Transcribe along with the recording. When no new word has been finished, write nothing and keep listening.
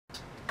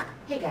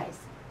Hey guys,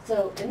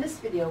 so in this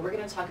video we're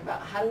going to talk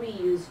about how do we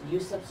use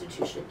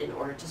u-substitution in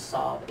order to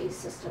solve a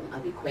system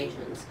of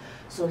equations.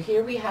 So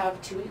here we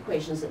have two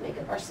equations that make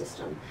up our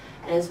system,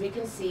 and as we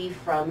can see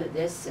from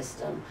this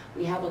system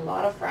we have a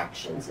lot of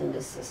fractions in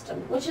this system,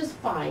 which is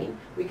fine.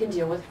 We can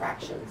deal with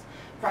fractions.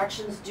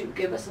 Fractions do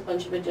give us a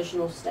bunch of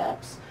additional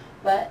steps,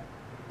 but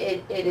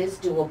it is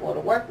doable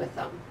to work with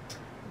them.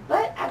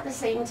 But at the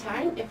same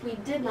time, if we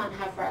did not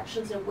have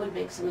fractions, it would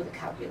make some of the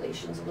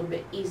calculations a little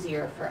bit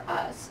easier for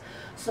us.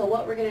 So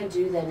what we're going to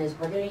do then is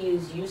we're going to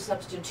use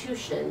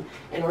u-substitution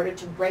in order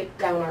to break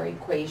down our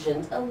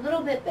equations a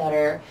little bit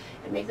better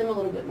and make them a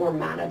little bit more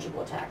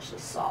manageable to actually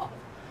solve.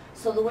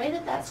 So the way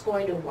that that's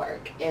going to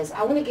work is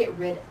I want to get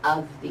rid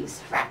of these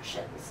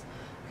fractions.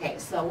 Okay,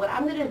 so what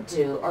I'm going to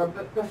do, or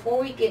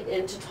before we get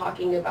into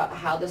talking about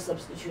how the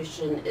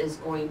substitution is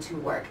going to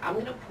work, I'm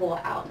going to pull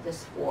out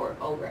this 4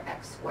 over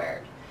x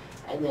squared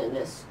and then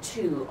this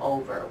 2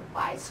 over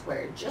y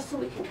squared, just so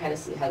we can kind of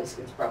see how this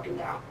gets broken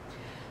down.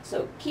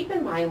 So keep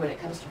in mind when it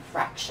comes to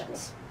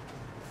fractions,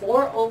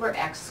 4 over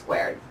x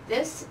squared,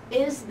 this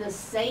is the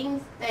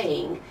same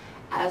thing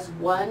as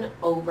 1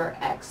 over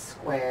x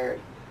squared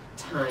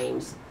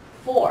times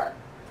 4.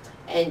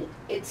 And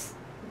it's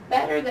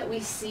better that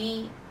we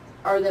see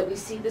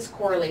this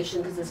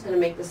correlation because it's going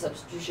to make the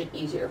substitution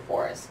easier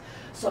for us.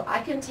 So I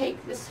can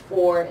take this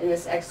 4 and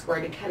this x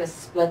squared and kind of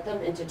split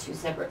them into two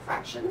separate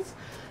fractions.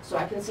 So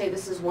I can say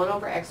this is 1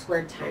 over x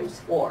squared times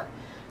 4.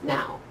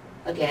 Now,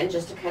 again,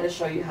 just to kind of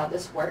show you how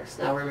this works,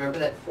 now remember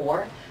that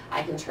 4,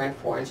 I can turn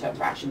 4 into a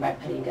fraction by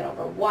putting it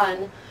over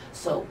 1.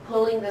 So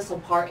pulling this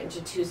apart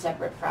into two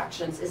separate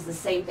fractions is the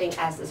same thing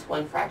as this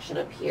one fraction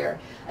up here.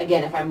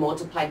 Again, if I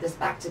multiplied this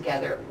back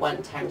together,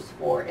 1 times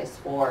 4 is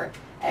 4,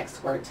 x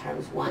squared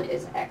times 1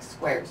 is x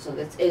squared. So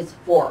this is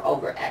 4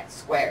 over x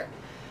squared.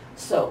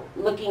 So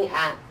looking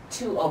at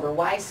 2 over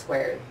y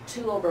squared,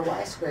 2 over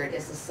y squared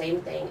is the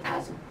same thing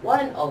as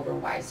 1 over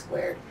y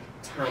squared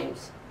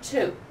times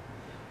 2.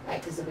 Right,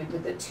 because if we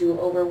put the 2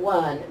 over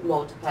 1,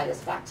 multiply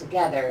this back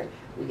together,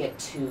 we get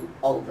 2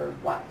 over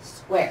y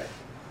squared.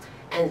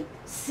 And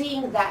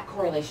seeing that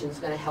correlation is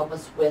going to help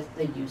us with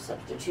the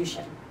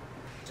u-substitution.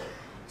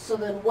 So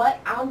then what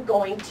I'm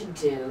going to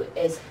do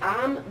is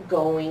I'm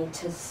going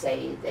to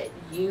say that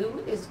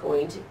u is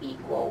going to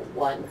equal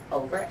 1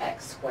 over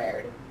x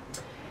squared.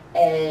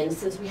 And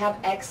since we have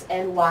x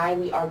and y,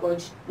 we are going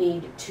to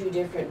need two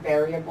different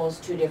variables,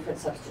 two different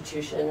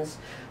substitutions.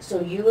 So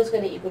u is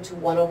going to equal to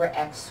 1 over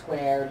x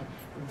squared.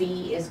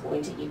 V is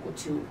going to equal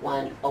to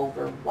 1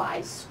 over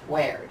y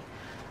squared.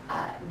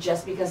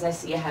 Just because I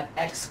see I have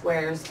x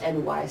squares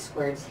and y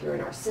squareds here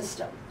in our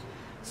system.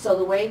 So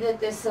the way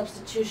that this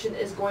substitution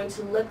is going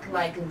to look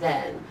like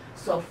then,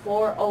 so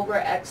 4 over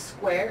x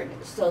squared,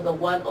 so the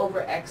 1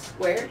 over x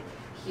squared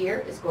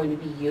here is going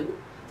to be u.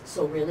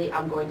 So really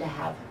I'm going to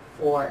have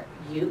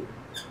 4u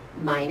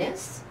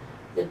minus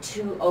the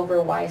 2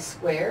 over y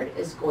squared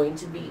is going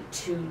to be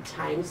 2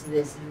 times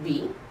this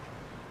v,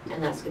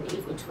 and that's going to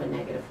equal to a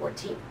negative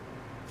 14.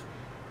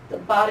 The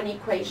bottom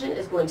equation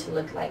is going to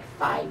look like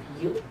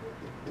 5u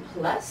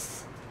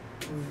plus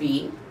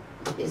v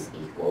is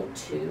equal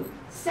to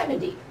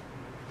 70.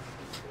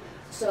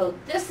 So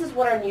this is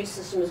what our new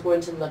system is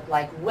going to look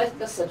like with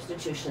the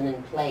substitution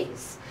in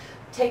place.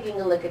 Taking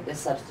a look at the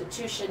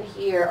substitution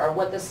here, or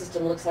what the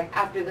system looks like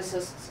after the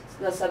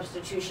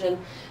substitution,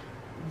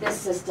 this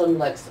system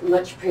looks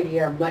much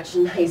prettier, much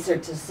nicer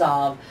to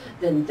solve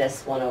than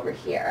this one over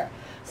here.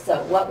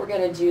 So what we're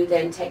going to do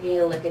then, taking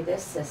a look at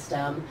this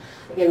system,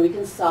 again, we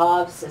can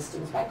solve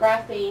systems by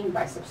graphing,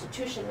 by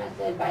substitution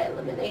method, by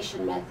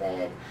elimination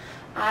method.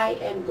 I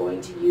am going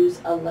to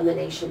use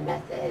elimination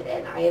method,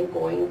 and I am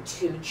going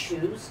to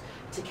choose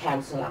to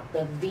cancel out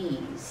the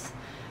v's.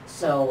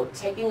 So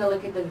taking a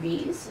look at the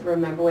v's,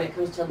 remember when it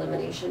comes to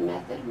elimination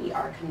method, we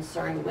are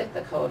concerned with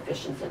the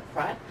coefficients in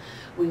front.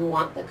 We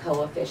want the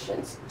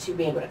coefficients to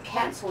be able to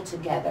cancel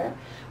together,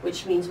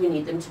 which means we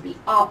need them to be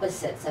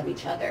opposites of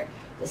each other.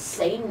 The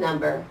same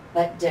number,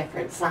 but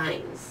different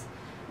signs.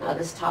 Now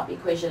this top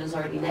equation is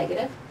already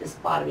negative, this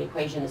bottom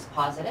equation is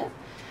positive,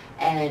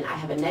 and I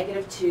have a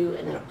negative 2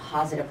 and then a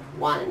positive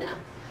 1.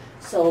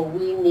 So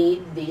we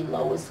need the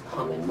lowest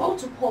common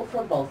multiple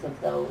for both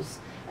of those.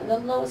 And the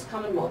lowest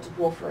common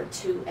multiple for a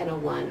 2 and a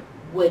 1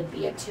 would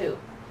be a 2.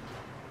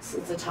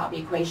 Since the top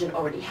equation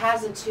already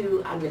has a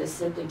 2, I'm going to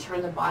simply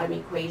turn the bottom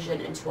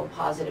equation into a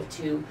positive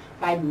 2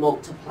 by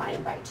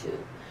multiplying by 2.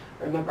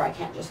 Remember, I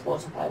can't just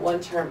multiply one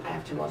term, I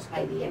have to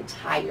multiply the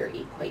entire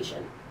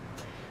equation.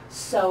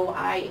 So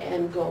I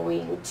am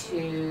going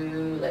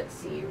to, let's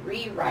see,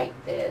 rewrite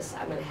this.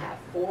 I'm going to have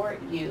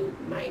 4u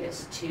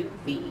minus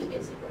 2v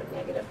is equal to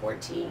negative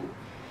 14.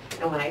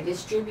 And when I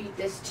distribute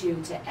this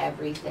 2 to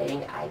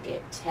everything, I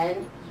get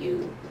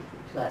 10u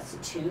plus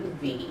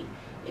 2v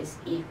is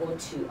equal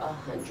to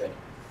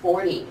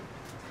 140.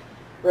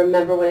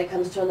 Remember, when it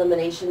comes to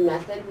elimination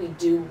method, we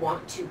do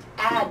want to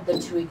add the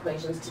two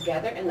equations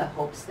together in the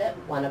hopes that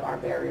one of our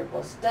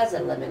variables does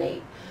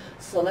eliminate.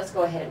 So let's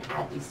go ahead and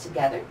add these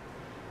together.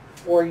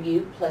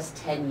 4u plus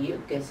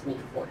 10u gives me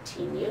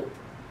 14u.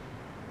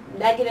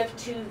 negative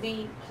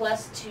 2v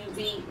plus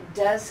 2v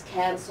does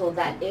cancel.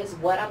 That is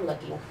what I'm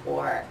looking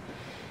for.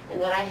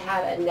 And then I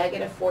have a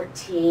negative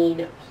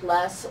 14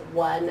 plus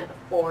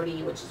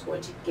 140, which is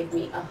going to give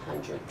me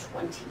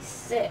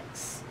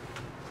 126.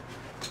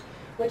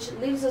 Which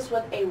leaves us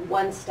with a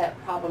one-step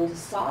problem to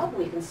solve.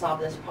 We can solve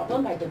this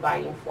problem by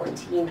dividing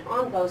 14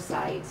 on both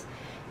sides,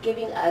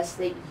 giving us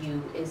that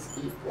u is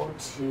equal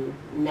to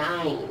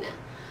 9.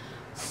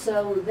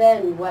 So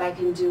then what I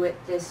can do at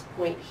this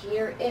point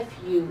here, if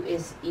u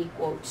is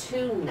equal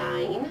to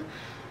 9,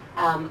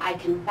 I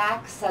can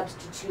back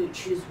substitute,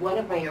 choose one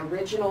of my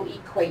original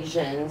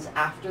equations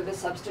after the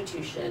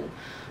substitution.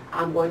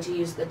 I'm going to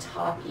use the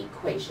top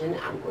equation.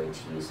 I'm going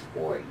to use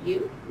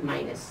 4u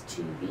minus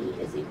 2v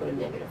is equal to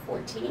negative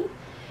 14.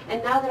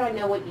 And now that I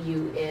know what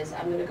u is,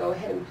 I'm going to go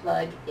ahead and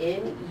plug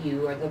in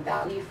u, or the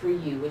value for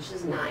u, which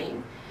is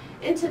 9,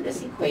 into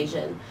this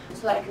equation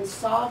so that I can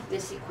solve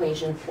this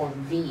equation for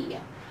v.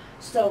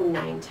 So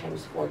 9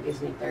 times 4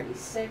 gives me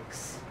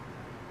 36.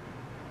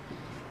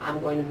 I'm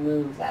going to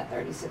move that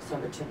 36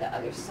 over to the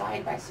other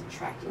side by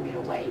subtracting it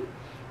away,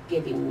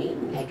 giving me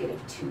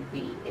negative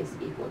 2v is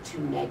equal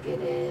to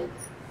negative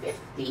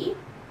 50.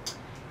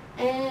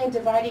 And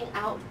dividing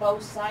out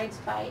both sides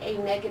by a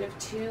negative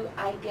 2,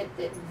 I get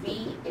that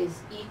v is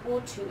equal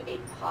to a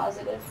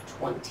positive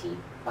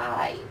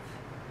 25.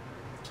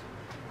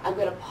 I'm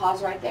going to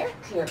pause right there,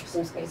 clear up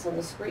some space on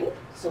the screen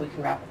so we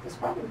can wrap up this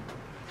problem.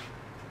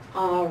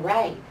 All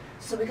right.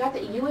 So we got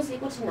that u is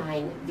equal to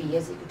 9, v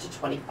is equal to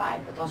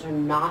 25, but those are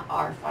not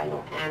our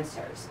final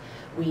answers.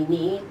 We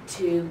need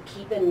to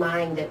keep in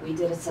mind that we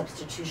did a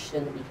substitution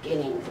in the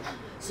beginning.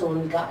 So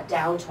when we got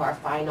down to our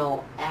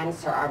final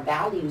answer, our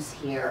values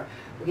here,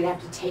 we're going to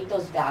have to take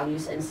those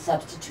values and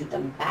substitute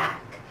them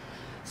back.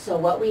 So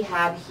what we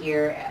have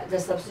here,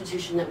 the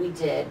substitution that we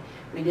did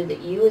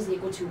that u is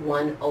equal to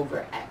 1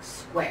 over x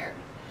squared.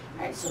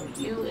 All right, so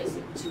u is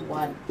equal to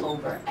 1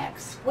 over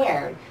x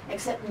squared,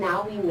 except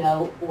now we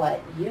know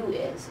what u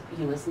is.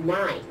 U is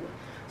 9.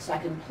 So I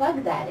can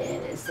plug that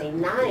in and say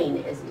 9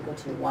 is equal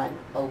to 1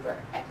 over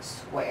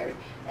x squared.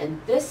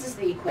 And this is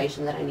the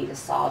equation that I need to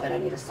solve, and I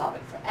need to solve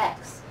it for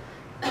x.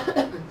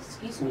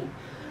 Excuse me.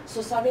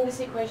 So solving this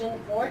equation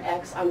for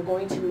x, I'm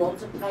going to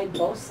multiply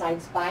both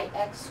sides by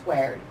x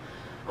squared.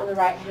 On the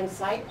right-hand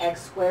side,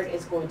 x squared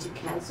is going to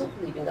cancel,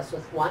 leaving us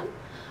with 1.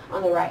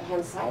 On the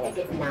right-hand side, I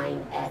get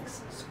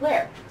 9x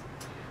squared.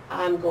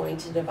 I'm going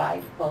to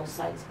divide both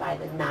sides by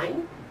the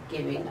 9,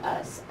 giving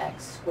us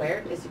x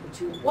squared is equal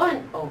to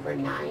 1 over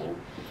 9.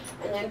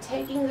 And then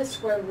taking the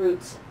square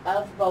roots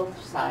of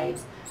both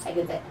sides, I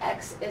get that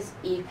x is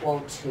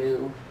equal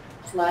to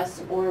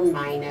plus or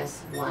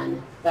minus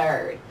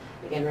 1/3.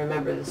 Again,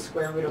 remember the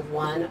square root of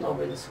 1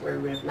 over the square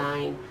root of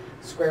 9.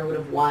 Square root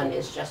of 1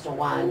 is just a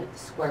 1.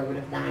 Square root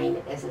of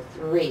 9 is a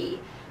 3.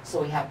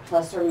 So we have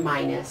plus or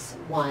minus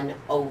 1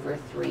 over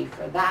 3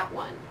 for that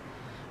one.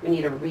 We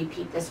need to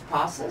repeat this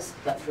process,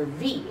 but for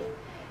v.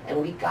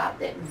 And we got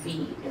that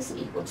v is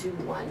equal to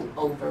 1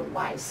 over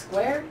y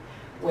squared,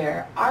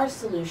 where our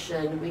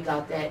solution, we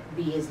got that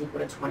v is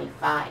equal to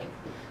 25.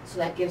 So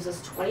that gives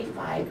us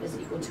 25 is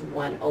equal to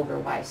 1 over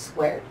y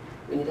squared.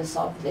 We need to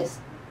solve this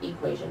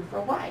equation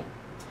for y.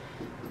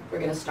 We're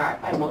going to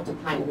start by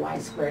multiplying y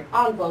squared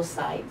on both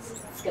sides.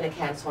 It's going to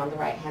cancel on the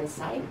right-hand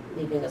side,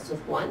 leaving us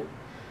with 1.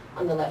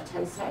 On the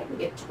left-hand side, we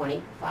get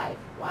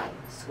 25y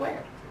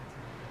squared.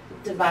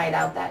 Divide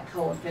out that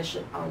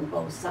coefficient on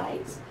both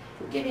sides,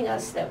 giving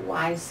us that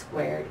y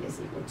squared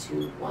is equal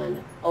to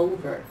 1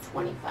 over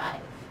 25.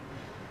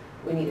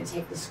 We need to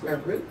take the square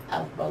root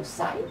of both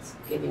sides,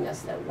 giving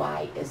us that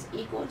y is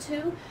equal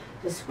to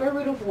the square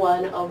root of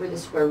 1 over the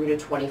square root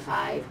of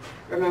 25.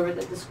 Remember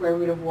that the square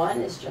root of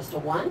 1 is just a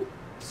 1.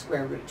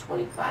 Square root of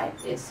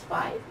 25 is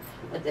 5,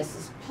 but this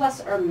is plus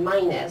or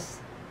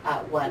minus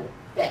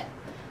 1/5.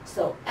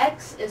 So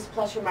x is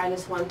plus or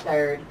minus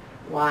 1/3,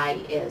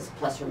 y is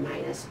plus or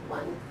minus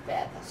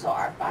 1/5. So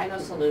our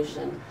final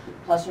solution,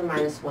 plus or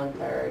minus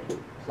 1/3,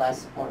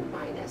 plus or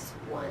minus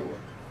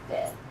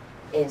 1/5,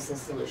 is the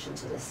solution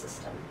to this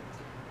system.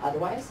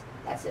 Otherwise,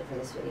 that's it for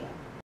this video.